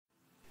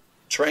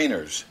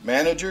Trainers,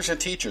 managers, and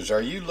teachers,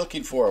 are you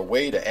looking for a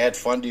way to add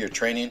fun to your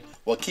training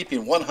while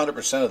keeping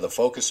 100% of the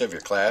focus of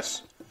your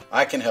class?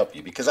 I can help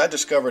you because I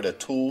discovered a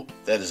tool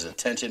that is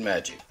attention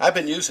magic. I've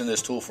been using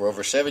this tool for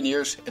over 7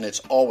 years and it's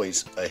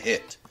always a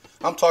hit.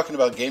 I'm talking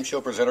about Game Show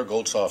Presenter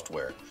Gold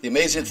software. The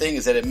amazing thing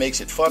is that it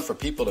makes it fun for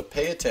people to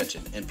pay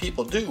attention, and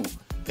people do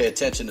pay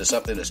attention to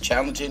something that's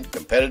challenging,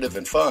 competitive,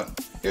 and fun.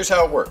 Here's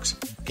how it works.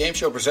 Game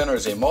Show Presenter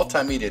is a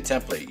multimedia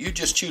template. You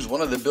just choose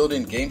one of the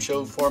built-in game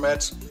show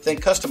formats, then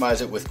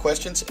customize it with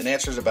questions and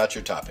answers about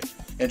your topic,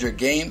 and your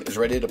game is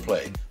ready to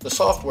play. The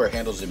software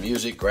handles the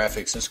music,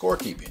 graphics, and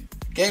scorekeeping.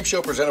 Game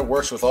Show Presenter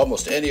works with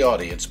almost any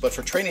audience, but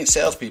for training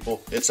salespeople,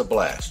 it's a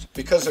blast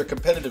because their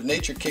competitive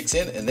nature kicks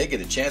in and they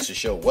get a chance to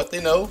show what they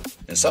know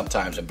and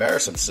sometimes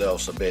embarrass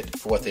themselves a bit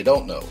for what they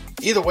don't know.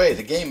 Either way,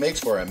 the game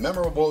makes for a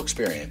memorable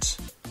experience.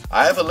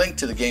 I have a link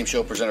to the Game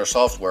Show Presenter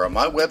software on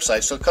my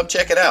website, so come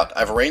check it out.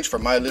 I've arranged for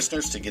my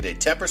listeners to get a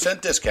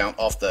 10% discount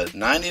off the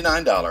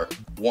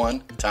 $99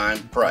 one-time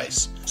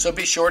price. So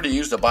be sure to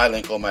use the buy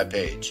link on my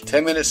page,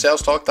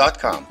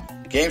 10minutesalestalk.com.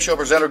 Game Show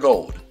Presenter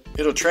Gold.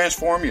 It'll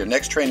transform your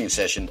next training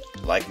session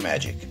like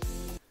magic.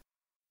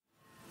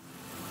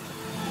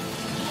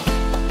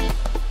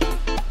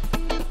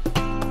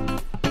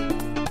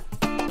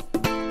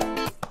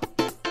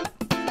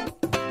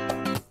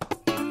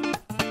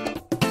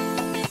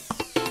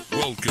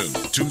 Welcome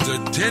to the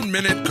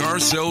 10-Minute Car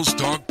Sales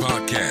Talk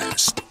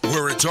Podcast,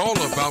 where it's all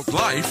about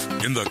life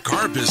in the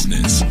car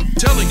business.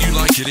 Telling you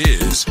like it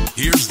is,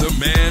 here's the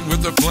man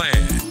with the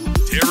plan,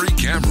 Terry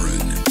Cameron.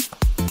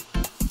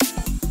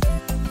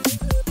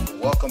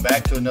 Welcome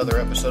back to another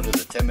episode of the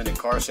 10-Minute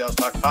Car Sales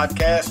Talk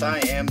Podcast. I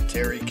am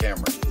Terry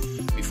Cameron.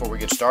 Before we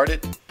get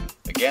started,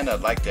 again,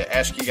 I'd like to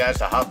ask you guys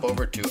to hop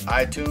over to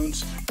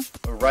iTunes,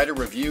 write a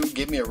review,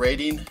 give me a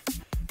rating,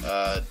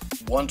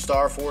 1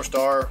 star, 4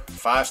 star,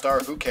 5 star,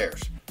 who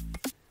cares?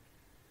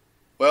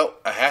 Well,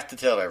 I have to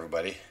tell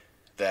everybody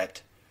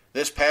that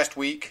this past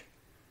week,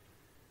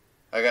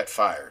 I got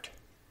fired.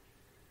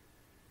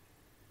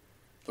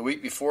 The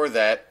week before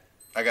that,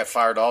 I got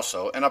fired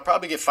also, and I'll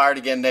probably get fired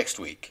again next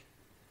week.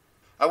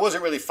 I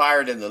wasn't really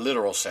fired in the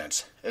literal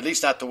sense, at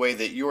least not the way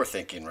that you're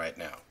thinking right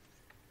now.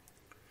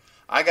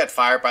 I got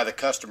fired by the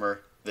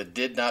customer that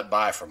did not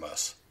buy from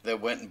us,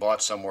 that went and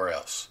bought somewhere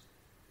else.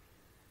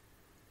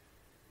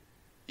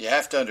 You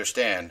have to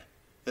understand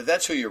that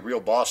that's who your real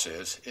boss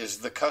is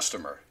the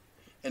customer.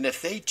 And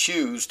if they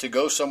choose to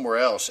go somewhere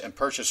else and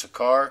purchase a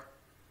car,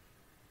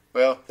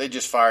 well, they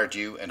just fired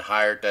you and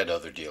hired that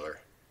other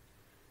dealer.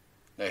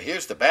 Now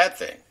here's the bad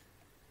thing.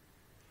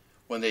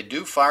 When they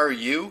do fire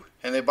you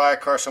and they buy a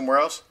car somewhere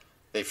else,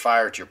 they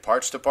fired your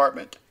parts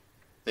department,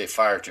 they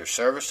fired your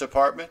service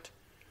department,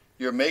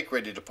 your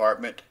make-ready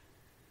department,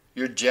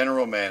 your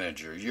general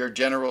manager, your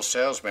general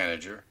sales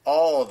manager,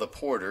 all of the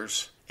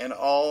porters, and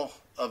all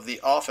of the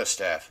office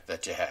staff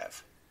that you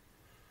have.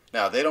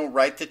 Now, they don't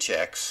write the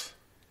checks,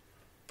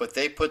 but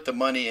they put the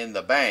money in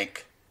the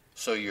bank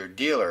so your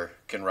dealer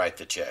can write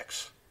the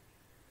checks.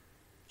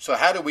 So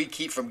how do we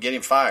keep from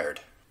getting fired?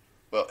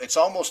 Well, it's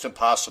almost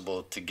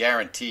impossible to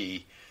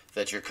guarantee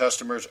that your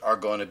customers are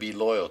going to be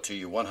loyal to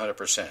you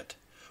 100%.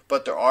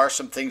 But there are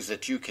some things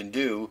that you can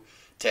do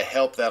to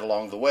help that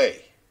along the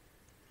way.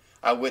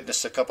 I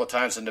witnessed a couple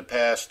times in the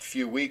past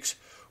few weeks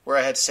where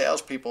I had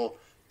salespeople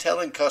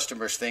telling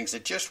customers things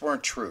that just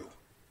weren't true.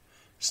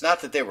 It's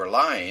not that they were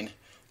lying,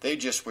 they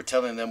just were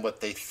telling them what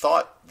they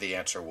thought the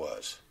answer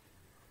was.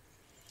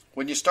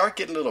 When you start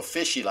getting a little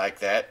fishy like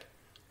that,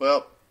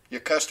 well,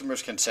 your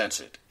customers can sense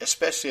it,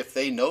 especially if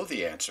they know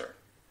the answer.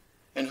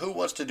 And who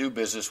wants to do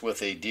business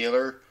with a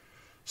dealer,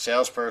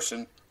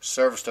 salesperson,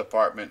 service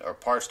department, or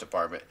parts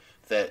department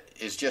that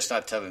is just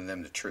not telling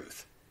them the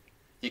truth?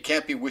 You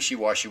can't be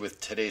wishy-washy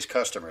with today's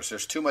customers.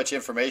 There's too much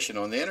information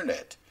on the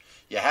internet.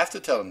 You have to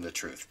tell them the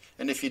truth.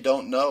 And if you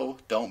don't know,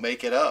 don't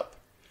make it up.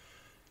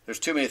 There's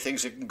too many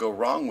things that can go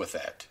wrong with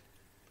that.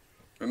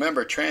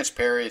 Remember,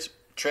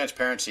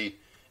 transparency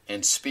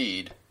and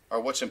speed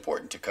are what's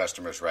important to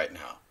customers right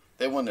now.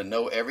 They want to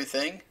know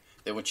everything.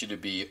 They want you to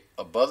be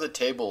above the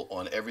table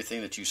on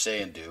everything that you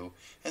say and do.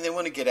 And they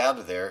want to get out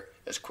of there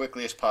as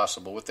quickly as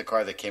possible with the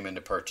car they came in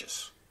to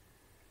purchase.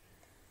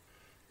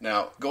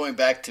 Now, going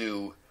back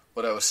to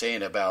what I was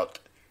saying about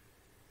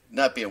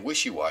not being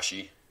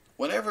wishy-washy,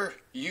 whenever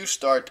you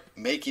start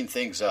making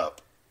things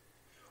up,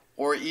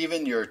 or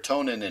even your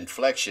tone and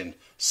inflection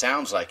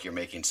sounds like you're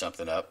making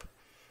something up,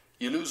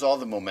 you lose all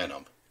the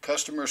momentum.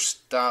 Customers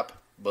stop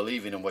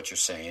believing in what you're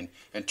saying,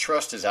 and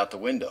trust is out the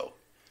window.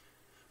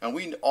 And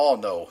we all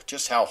know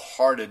just how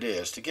hard it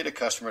is to get a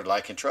customer to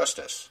like and trust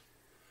us.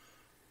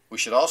 We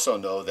should also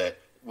know that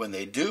when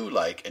they do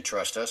like and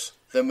trust us,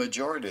 the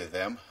majority of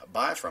them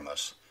buy from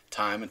us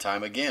time and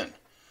time again.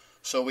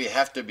 So we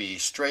have to be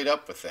straight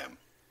up with them.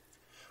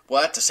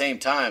 Well, at the same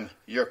time,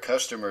 your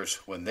customers,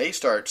 when they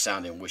start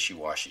sounding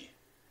wishy-washy,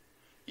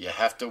 you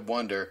have to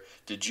wonder,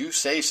 did you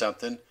say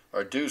something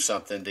or do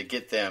something to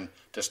get them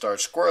to start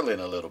squirreling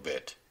a little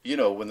bit? You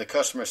know, when the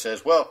customer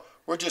says, well,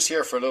 we're just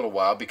here for a little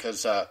while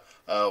because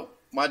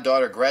my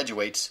daughter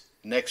graduates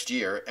next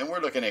year, and we're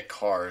looking at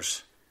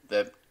cars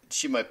that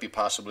she might be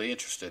possibly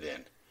interested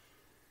in.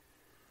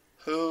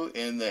 Who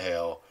in the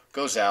hell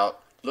goes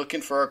out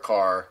looking for a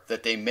car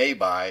that they may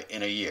buy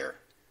in a year?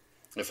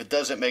 If it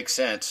doesn't make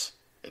sense,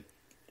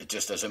 it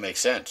just doesn't make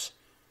sense.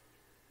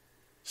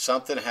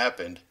 Something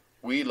happened.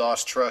 We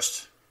lost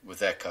trust with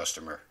that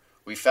customer.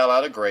 We fell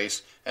out of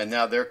grace, and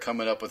now they're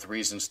coming up with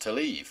reasons to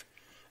leave.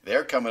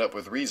 They're coming up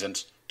with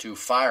reasons to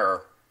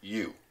fire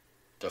you,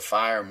 to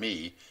fire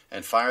me,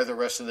 and fire the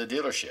rest of the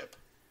dealership.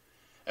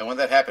 And when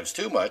that happens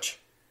too much,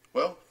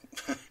 well,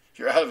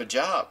 you're out of a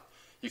job.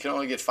 You can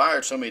only get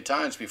fired so many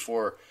times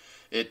before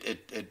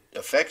it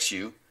affects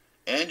you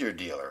and your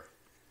dealer.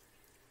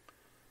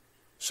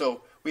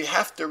 So we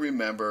have to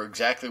remember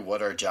exactly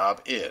what our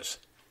job is.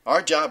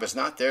 Our job is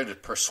not there to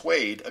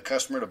persuade a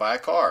customer to buy a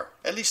car,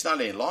 at least not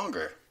any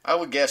longer. I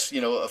would guess,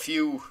 a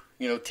few,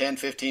 10,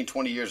 15,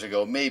 20 years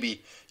ago,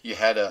 maybe you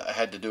had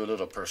to do a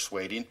little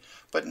persuading,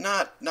 but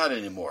not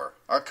anymore.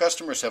 Our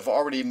customers have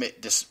already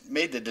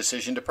made the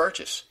decision to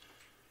purchase.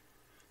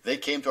 They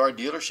came to our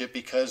dealership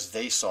because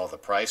they saw the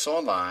price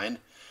online.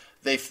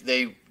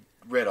 They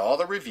read all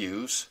the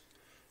reviews.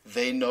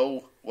 They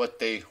know what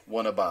they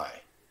want to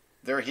buy.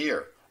 They're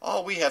here.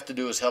 All we have to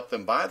do is help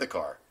them buy the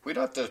car. We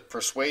don't have to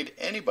persuade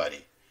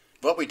anybody.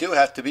 But we do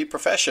have to be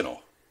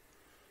professional.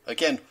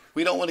 Again,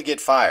 we don't want to get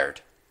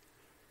fired.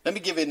 Let me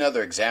give you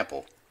another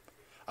example.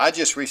 I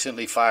just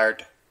recently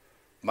fired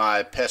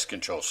my pest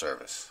control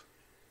service.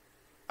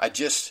 I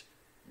just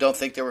don't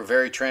think they were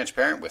very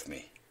transparent with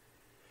me.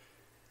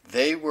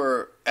 They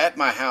were at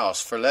my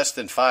house for less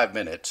than 5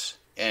 minutes,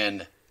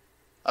 and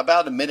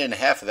about a minute and a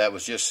half of that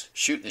was just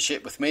shooting the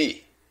shit with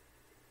me.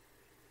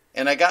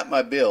 And I got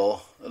my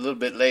bill a little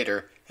bit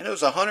later, and it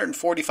was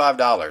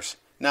 $145.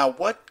 Now,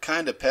 what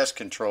kind of pest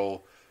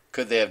control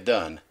could they have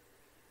done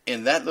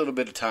in that little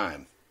bit of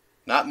time?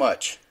 Not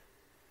much.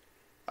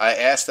 I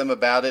asked them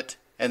about it,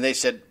 and they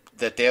said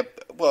that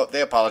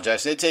they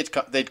apologized.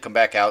 They'd come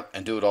back out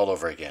and do it all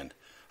over again.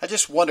 I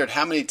just wondered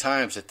how many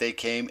times that they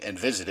came and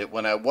visited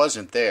when I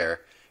wasn't there,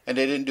 and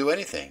they didn't do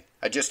anything.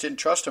 I just didn't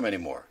trust them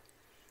anymore.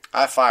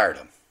 I fired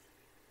them.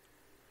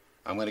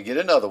 I'm going to get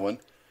another one,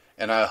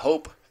 and I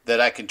hope that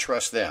I can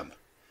trust them.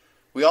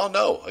 We all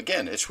know,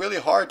 again, it's really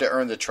hard to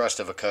earn the trust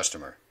of a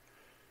customer.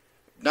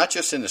 Not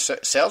just in the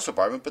sales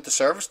department, but the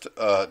service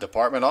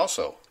department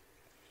also.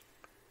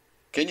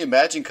 Can you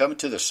imagine coming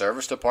to the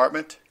service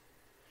department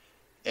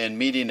and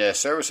meeting a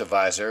service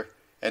advisor,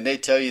 and they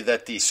tell you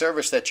that the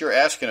service that you're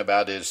asking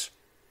about is,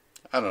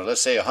 let's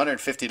say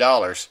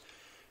 $150,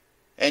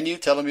 and you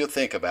tell them you'll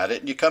think about it,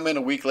 and you come in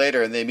a week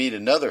later and they meet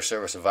another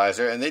service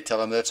advisor, and they tell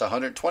them that's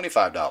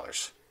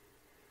 $125.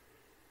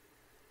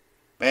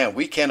 Man,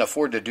 we can't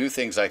afford to do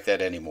things like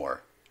that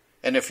anymore.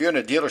 And if you're in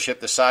a dealership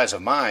the size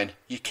of mine,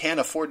 you can't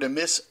afford to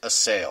miss a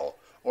sale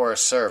or a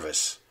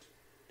service.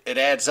 It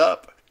adds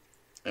up.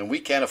 And we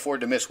can't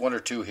afford to miss one or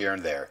two here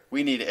and there.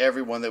 We need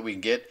every one that we can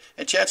get,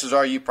 and chances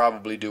are you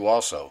probably do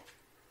also.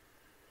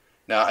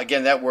 Now,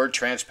 again, that word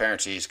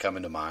transparency is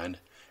coming to mind.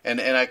 And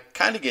I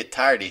kind of get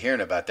tired of hearing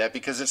about that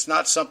because it's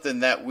not something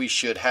that we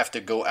should have to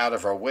go out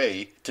of our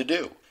way to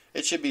do.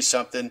 It should be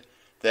something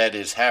that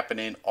is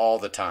happening all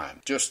the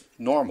time, just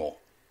normal.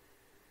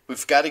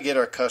 We've got to get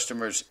our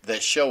customers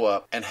that show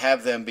up and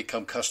have them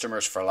become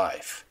customers for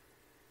life.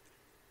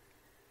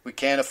 We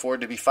can't afford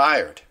to be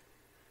fired.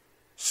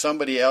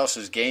 Somebody else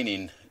is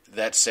gaining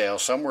that sale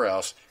somewhere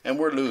else, and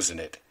we're losing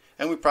it.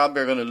 And we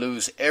probably are going to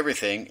lose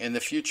everything in the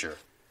future.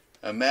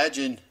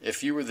 Imagine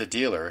if you were the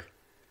dealer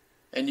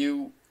and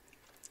you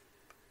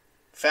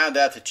found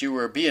out that you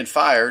were being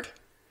fired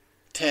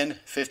 10,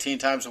 15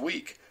 times a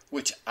week,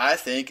 which I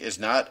think is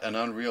not an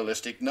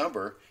unrealistic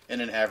number in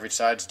an average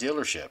size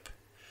dealership.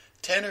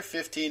 10 or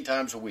 15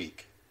 times a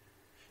week.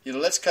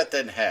 Let's cut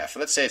that in half.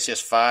 Let's say it's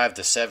just 5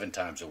 to 7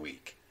 times a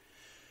week.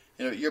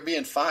 You're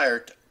being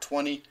fired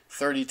 20,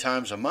 30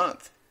 times a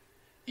month.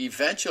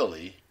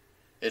 Eventually,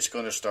 it's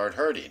going to start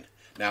hurting.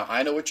 Now,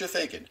 I know what you're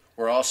thinking.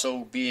 We're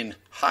also being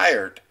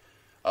hired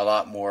a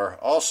lot more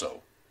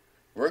also.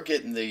 We're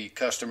getting the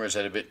customers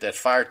that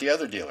fired the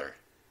other dealer.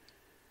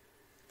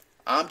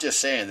 I'm just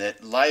saying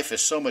that life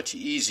is so much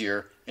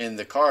easier in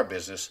the car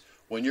business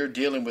when you're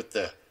dealing with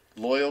the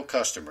loyal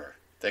customer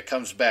that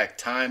comes back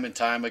time and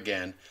time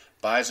again,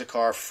 buys a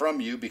car from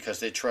you because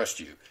they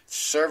trust you,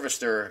 service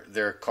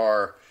their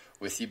car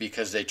with you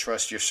because they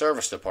trust your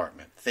service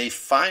department. They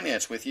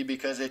finance with you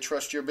because they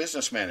trust your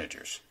business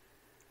managers.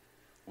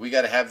 We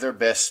got to have their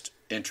best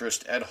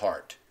interest at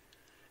heart.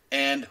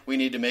 And we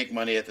need to make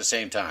money at the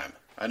same time.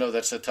 I know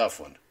that's a tough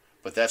one,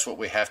 but that's what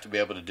we have to be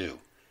able to do.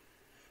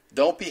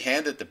 Don't be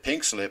handed the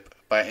pink slip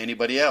by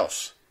anybody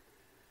else.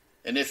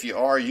 And if you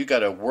are, you got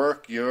to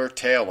work your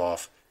tail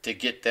off to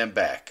get them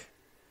back.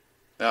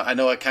 Now, I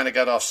know I kind of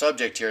got off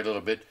subject here a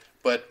little bit,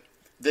 but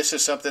this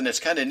is something that's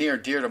kind of near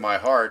and dear to my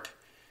heart,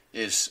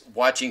 is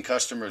watching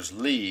customers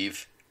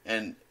leave,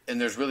 and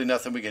there's really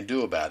nothing we can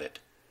do about it.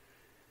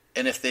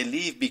 And if they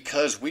leave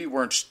because we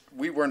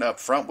weren't up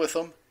front with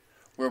them,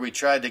 where we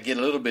tried to get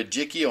a little bit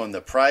jicky on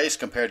the price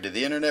compared to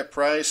the internet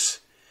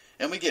price,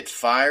 and we get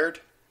fired,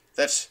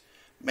 that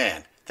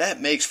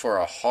makes for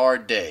a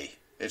hard day.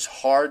 It's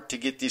hard to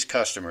get these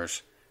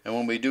customers, and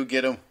when we do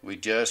get them, we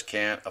just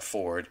can't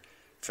afford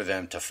for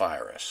them to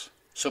fire us.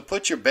 So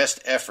put your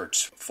best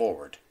efforts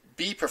forward.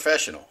 Be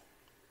professional.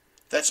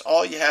 That's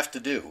all you have to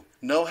do.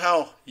 Know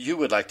how you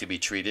would like to be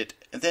treated,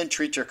 and then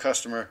treat your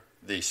customer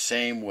the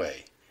same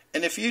way.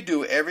 And if you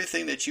do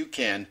everything that you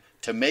can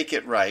to make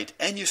it right,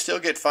 and you still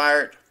get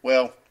fired,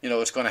 well,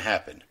 it's going to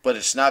happen. But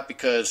it's not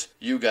because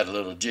you got a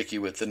little jicky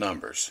with the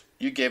numbers.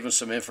 You gave them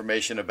some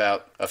information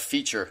about a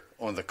feature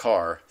on the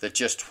car that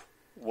just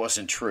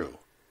wasn't true.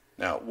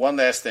 Now, one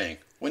last thing.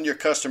 When your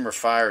customer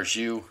fires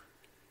you,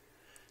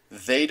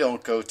 they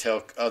don't go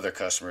tell other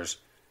customers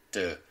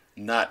to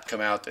not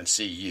come out and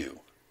see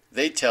you.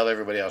 They tell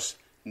everybody else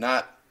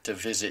not to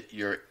visit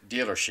your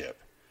dealership.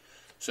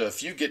 So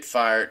if you get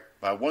fired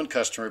by one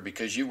customer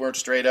because you weren't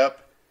straight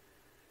up,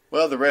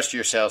 well, the rest of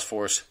your sales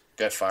force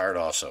got fired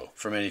also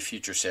from any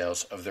future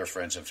sales of their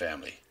friends and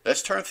family.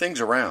 Let's turn things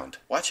around.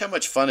 Watch how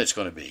much fun it's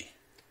going to be.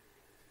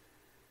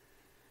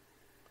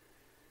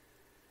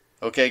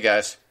 Okay,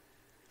 guys.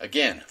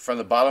 Again, from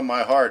the bottom of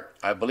my heart,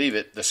 I believe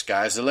it, the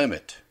sky's the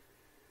limit.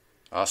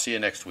 I'll see you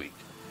next week.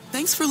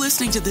 Thanks for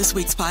listening to this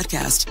week's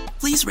podcast.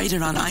 Please rate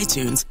it on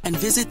iTunes and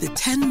visit the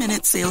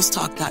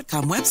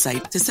 10MinuteSalesTalk.com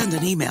website to send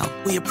an email.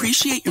 We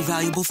appreciate your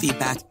valuable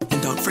feedback,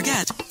 and don't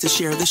forget to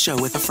share the show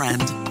with a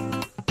friend.